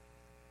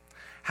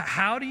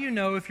 How do you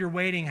know if your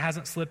waiting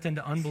hasn't slipped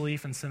into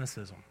unbelief and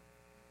cynicism?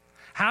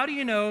 How do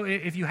you know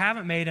if you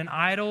haven't made an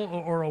idol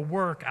or a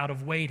work out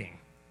of waiting?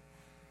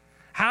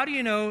 How do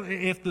you know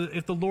if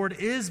the Lord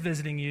is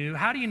visiting you?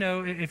 How do you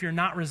know if you're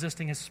not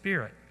resisting his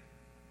Spirit?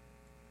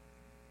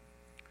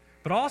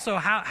 But also,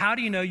 how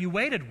do you know you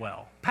waited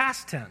well?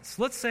 Past tense.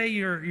 Let's say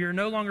you're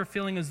no longer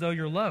feeling as though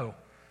you're low.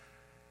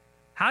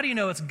 How do you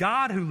know it's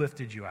God who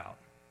lifted you out?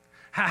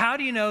 How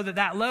do you know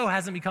that low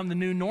hasn't become the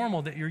new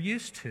normal that you're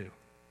used to?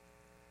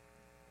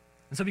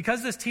 And so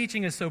because this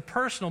teaching is so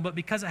personal, but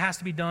because it has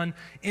to be done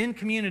in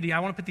community, I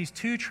want to put these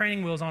two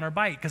training wheels on our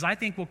bike because I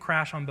think we'll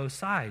crash on both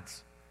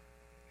sides.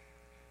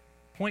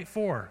 Point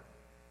 4,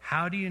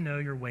 how do you know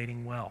you're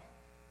waiting well?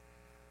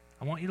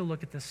 I want you to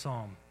look at this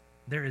psalm.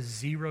 There is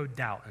zero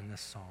doubt in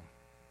this psalm.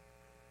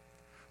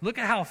 Look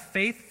at how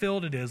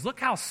faith-filled it is. Look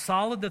how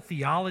solid the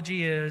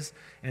theology is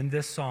in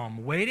this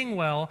psalm. Waiting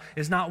well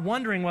is not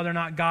wondering whether or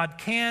not God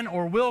can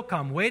or will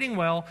come. Waiting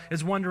well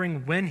is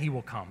wondering when he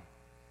will come.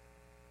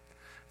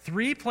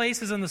 3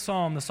 places in the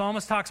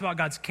psalmist talks about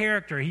God's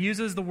character. He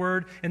uses the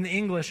word in the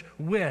English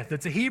with.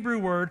 It's a Hebrew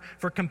word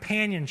for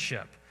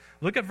companionship.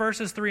 Look at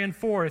verses 3 and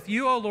 4. If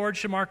you, O Lord,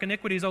 should mark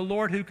iniquities, O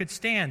Lord, who could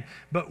stand?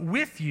 But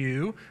with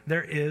you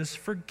there is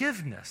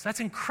forgiveness.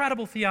 That's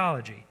incredible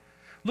theology.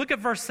 Look at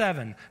verse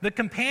 7. The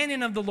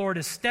companion of the Lord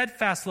is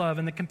steadfast love,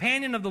 and the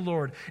companion of the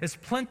Lord is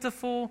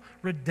plentiful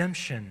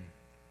redemption.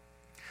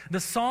 The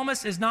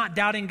psalmist is not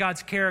doubting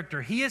God's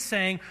character. He is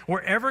saying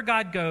wherever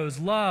God goes,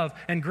 love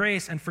and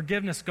grace and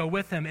forgiveness go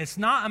with him. It's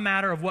not a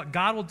matter of what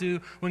God will do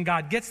when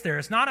God gets there.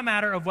 It's not a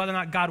matter of whether or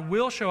not God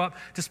will show up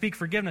to speak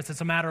forgiveness. It's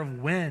a matter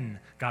of when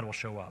God will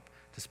show up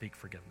to speak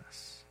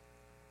forgiveness.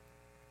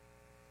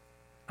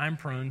 I'm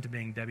prone to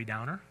being Debbie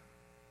Downer.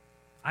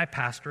 I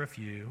pastor a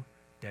few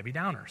Debbie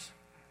Downers.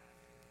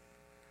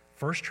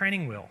 First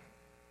training wheel.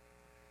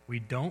 We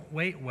don't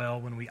wait well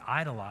when we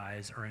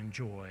idolize or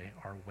enjoy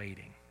our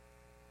waiting.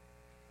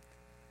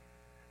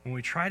 When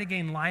we try to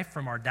gain life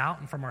from our doubt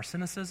and from our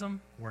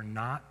cynicism, we're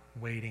not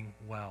waiting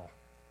well.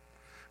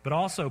 But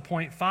also,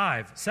 point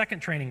 5, second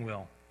training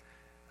wheel.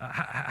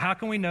 How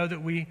can we know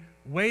that we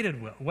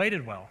waited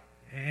well?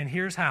 And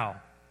here's how.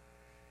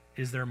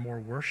 Is there more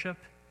worship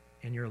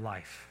in your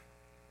life?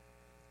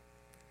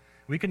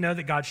 We can know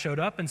that God showed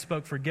up and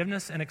spoke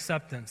forgiveness and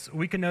acceptance.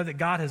 We can know that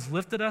God has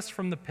lifted us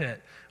from the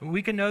pit.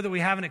 We can know that we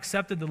haven't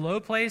accepted the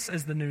low place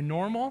as the new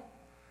normal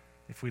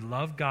if we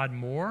love God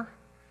more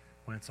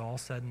when it's all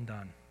said and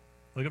done.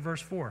 Look at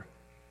verse 4.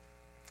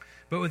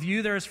 But with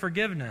you there is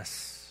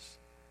forgiveness,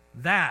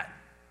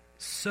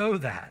 so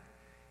that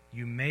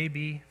you may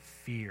be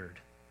feared.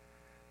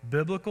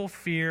 Biblical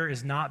fear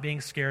is not being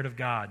scared of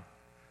God.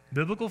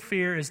 Biblical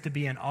fear is to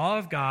be in awe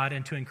of God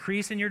and to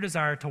increase in your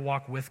desire to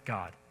walk with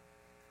God.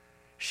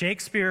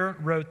 Shakespeare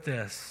wrote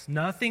this: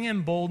 nothing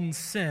emboldens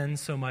sin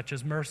so much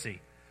as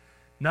mercy.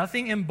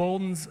 Nothing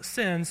emboldens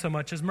sin so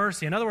much as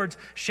mercy. In other words,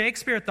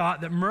 Shakespeare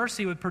thought that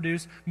mercy would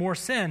produce more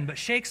sin, but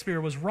Shakespeare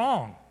was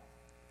wrong.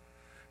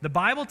 The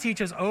Bible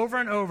teaches over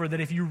and over that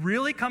if you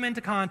really come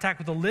into contact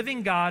with the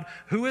living God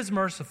who is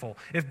merciful,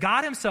 if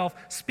God himself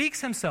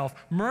speaks himself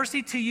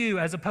mercy to you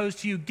as opposed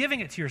to you giving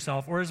it to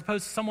yourself or as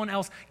opposed to someone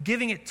else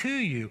giving it to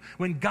you,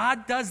 when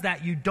God does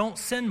that, you don't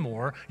sin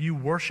more, you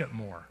worship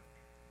more.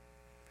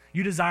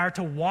 You desire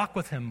to walk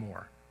with him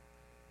more.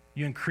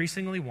 You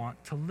increasingly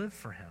want to live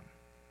for him.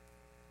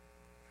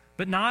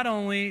 But not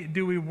only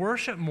do we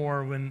worship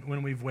more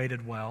when we've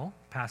waited well,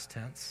 past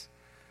tense,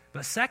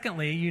 but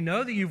secondly, you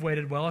know that you've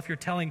waited well if you're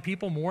telling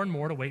people more and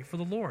more to wait for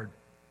the Lord.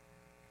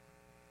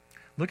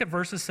 Look at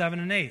verses 7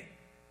 and 8.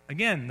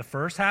 Again, the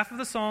first half of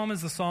the psalm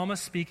is the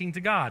psalmist speaking to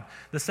God.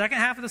 The second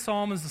half of the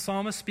psalm is the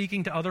psalmist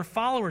speaking to other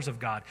followers of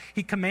God.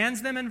 He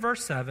commands them in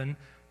verse 7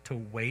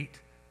 to wait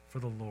for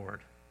the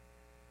Lord.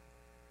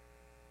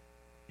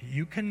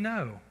 You can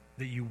know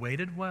that you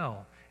waited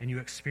well and you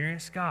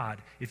experienced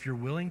God if you're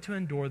willing to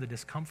endure the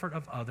discomfort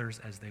of others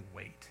as they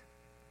wait.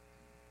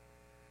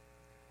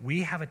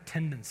 We have a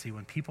tendency,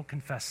 when people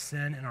confess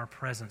sin in our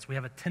presence, we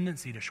have a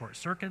tendency to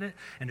short-circuit it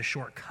and to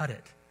shortcut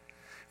it.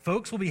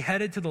 Folks will be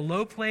headed to the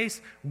low place.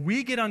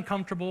 We get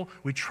uncomfortable.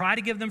 We try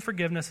to give them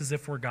forgiveness as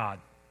if we're God.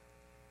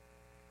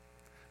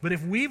 But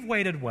if we've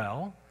waited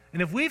well,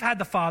 and if we've had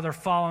the Father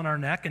fall on our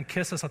neck and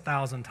kiss us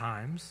 1,000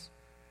 times,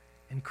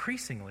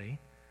 increasingly,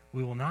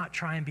 we will not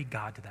try and be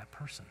God to that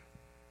person.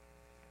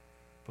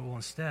 But will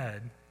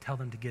instead tell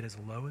them to get as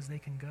low as they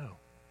can go,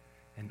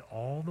 and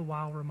all the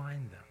while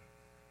remind them,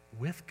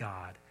 with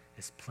God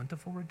is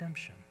plentiful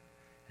redemption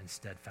and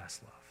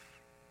steadfast love.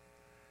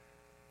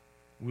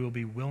 We will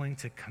be willing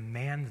to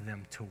command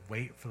them to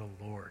wait for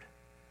the Lord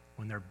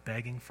when they're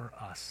begging for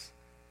us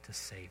to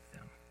save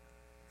them.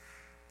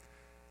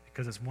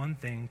 Because it's one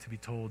thing to be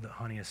told that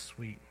honey is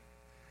sweet.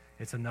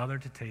 It's another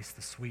to taste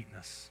the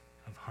sweetness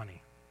of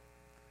honey.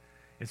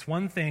 It's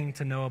one thing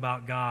to know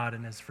about God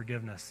and his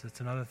forgiveness. It's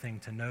another thing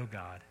to know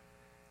God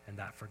and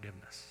that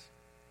forgiveness.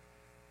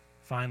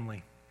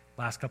 Finally,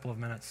 last couple of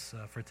minutes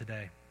for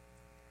today.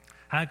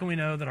 How can we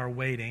know that our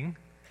waiting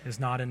is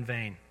not in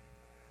vain?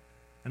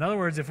 In other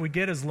words, if we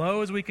get as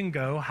low as we can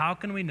go, how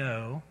can we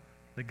know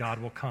that God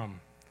will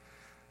come?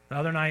 The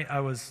other night,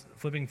 I was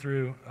flipping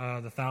through the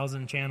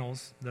 1,000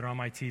 channels that are on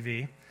my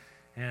TV,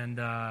 and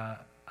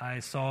I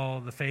saw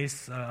the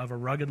face of a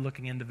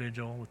rugged-looking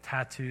individual with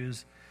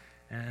tattoos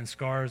and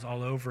scars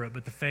all over it,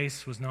 but the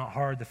face was not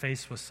hard. The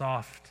face was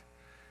soft,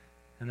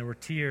 and there were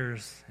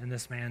tears in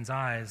this man's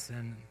eyes.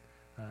 And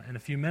in a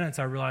few minutes,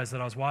 I realized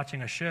that I was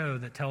watching a show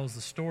that tells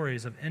the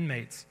stories of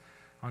inmates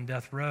on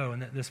death row,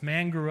 and that this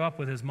man grew up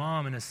with his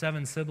mom and his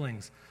 7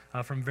 siblings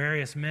from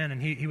various men,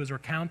 and he was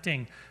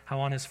recounting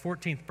how on his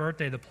 14th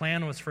birthday, the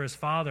plan was for his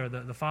father,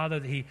 the father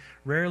that he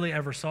rarely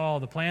ever saw,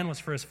 the plan was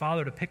for his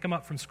father to pick him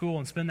up from school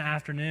and spend the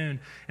afternoon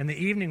and the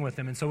evening with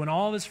him. And so when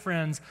all of his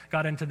friends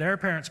got into their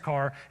parents'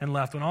 car and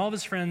left, when all of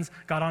his friends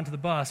got onto the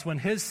bus, when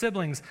his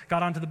siblings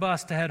got onto the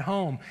bus to head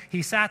home,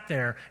 he sat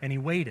there and he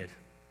waited,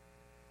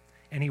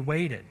 and he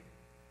waited,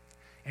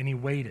 and he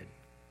waited.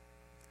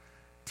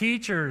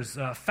 Teachers,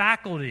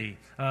 faculty,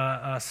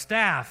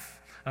 staff,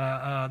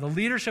 the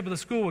leadership of the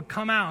school would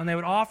come out and they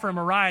would offer him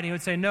a ride. He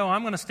would say, "No,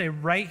 I'm going to stay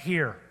right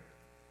here.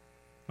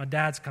 My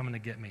dad's coming to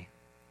get me.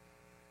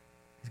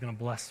 He's going to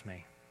bless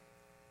me."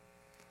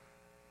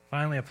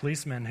 Finally, a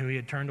policeman who he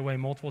had turned away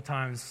multiple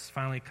times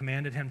finally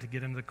commanded him to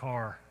get into the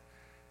car.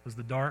 It was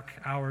the dark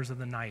hours of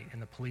the night,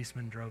 and the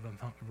policeman drove him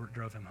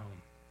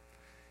home.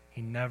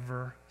 He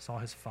never saw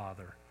his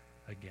father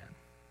again.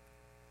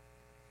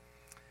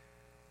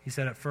 He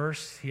said at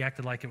first he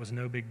acted like it was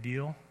no big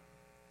deal.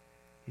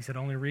 He said,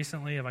 "Only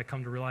recently have I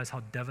come to realize how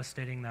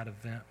devastating that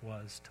event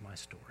was to my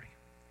story."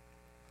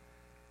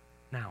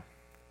 Now,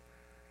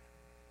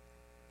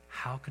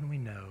 how can we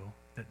know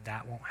that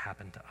that won't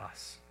happen to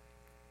us?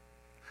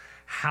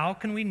 How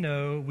can we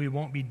know we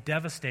won't be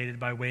devastated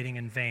by waiting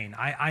in vain?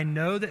 I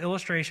know the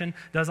illustration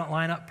doesn't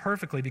line up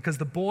perfectly because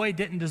the boy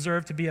didn't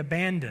deserve to be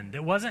abandoned.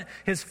 It wasn't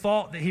his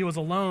fault that he was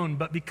alone,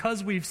 but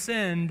because we've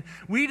sinned,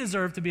 we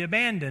deserve to be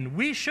abandoned.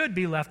 We should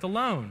be left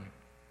alone.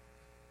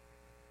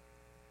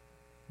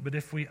 But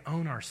if we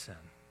own our sin,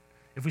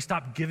 if we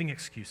stop giving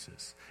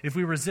excuses, if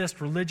we resist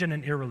religion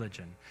and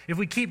irreligion, if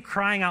we keep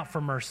crying out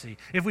for mercy,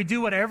 if we do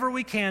whatever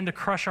we can to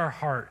crush our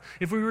heart,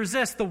 if we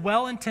resist the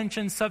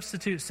well-intentioned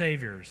substitute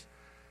saviors,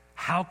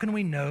 how can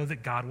we know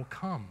that God will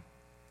come?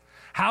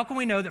 How can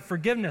we know that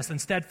forgiveness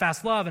and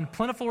steadfast love and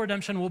plentiful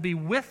redemption will be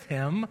with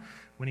him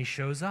when he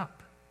shows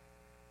up?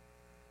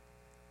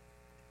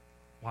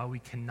 While we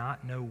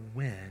cannot know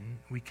when,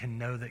 we can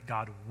know that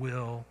God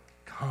will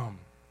come.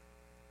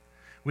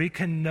 We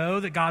can know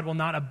that God will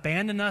not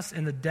abandon us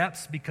in the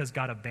depths because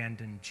God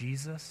abandoned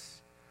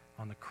Jesus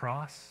on the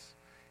cross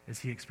as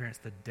he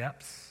experienced the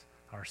depths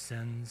our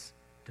sins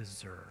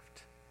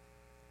deserved.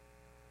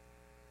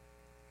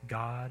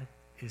 God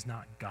is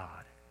not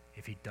God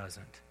if he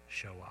doesn't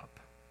show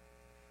up.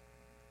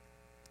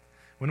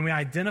 When we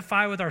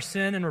identify with our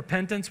sin and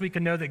repentance, we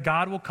can know that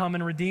God will come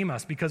and redeem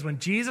us, because when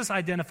Jesus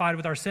identified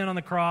with our sin on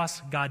the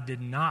cross, God did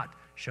not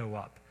show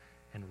up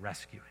and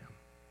rescue him.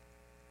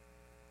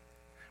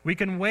 We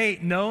can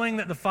wait knowing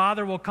that the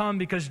Father will come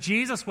because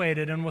Jesus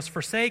waited and was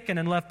forsaken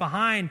and left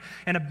behind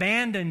and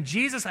abandoned.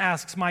 Jesus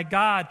asks, my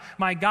God,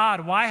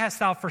 why hast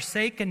thou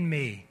forsaken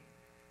me?"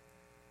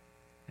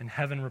 And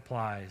heaven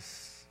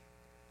replies,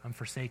 "I'm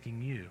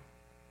forsaking you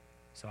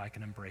so I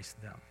can embrace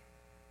them."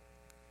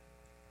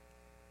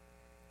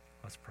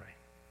 Let's pray.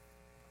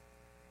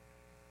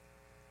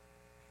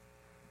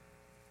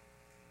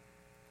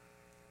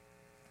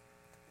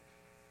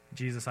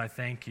 Jesus, I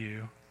thank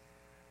you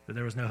that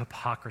there was no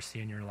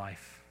hypocrisy in your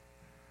life.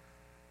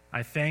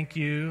 I thank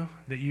you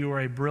that you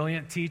are a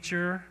brilliant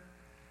teacher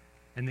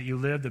and that you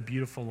lived a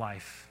beautiful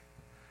life.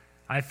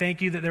 I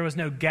thank you that there was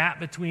no gap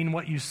between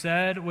what you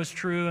said was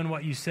true and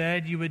what you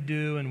said you would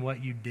do and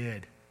what you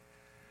did.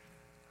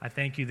 I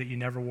thank you that you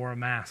never wore a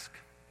mask.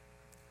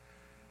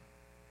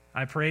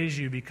 I praise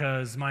you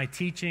because my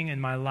teaching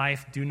and my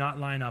life do not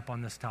line up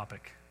on this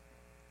topic.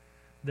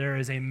 There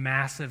is a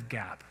massive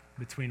gap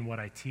between what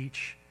I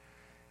teach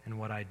and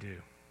what I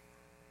do.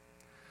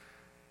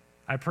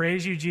 I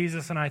praise you,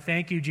 Jesus, and I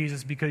thank you,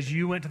 Jesus, because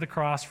you went to the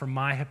cross for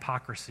my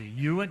hypocrisy.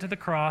 You went to the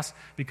cross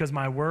because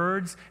my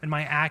words and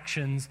my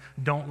actions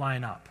don't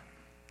line up.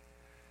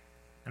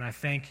 And I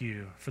thank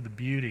you for the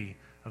beauty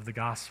of the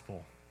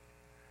gospel,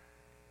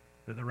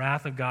 that the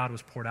wrath of God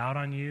was poured out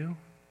on you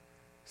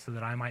so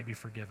that I might be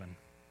forgiven,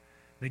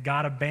 that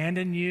God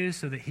abandoned you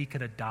so that he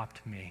could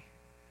adopt me.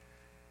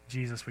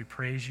 Jesus, we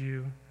praise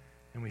you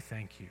and we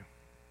thank you.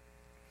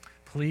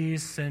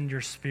 Please send your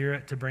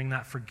Spirit to bring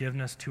that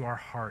forgiveness to our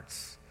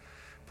hearts.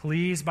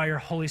 Please, by your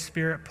Holy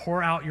Spirit,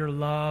 pour out your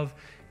love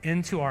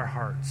into our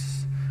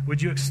hearts.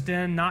 Would you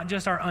extend not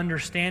just our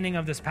understanding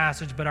of this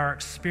passage, but our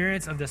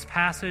experience of this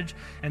passage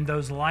and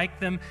those like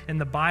them in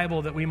the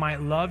Bible, that we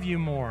might love you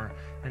more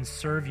and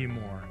serve you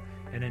more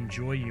and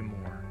enjoy you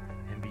more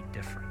and be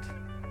different.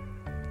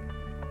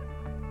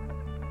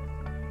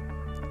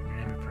 In your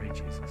name we pray,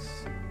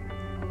 Jesus.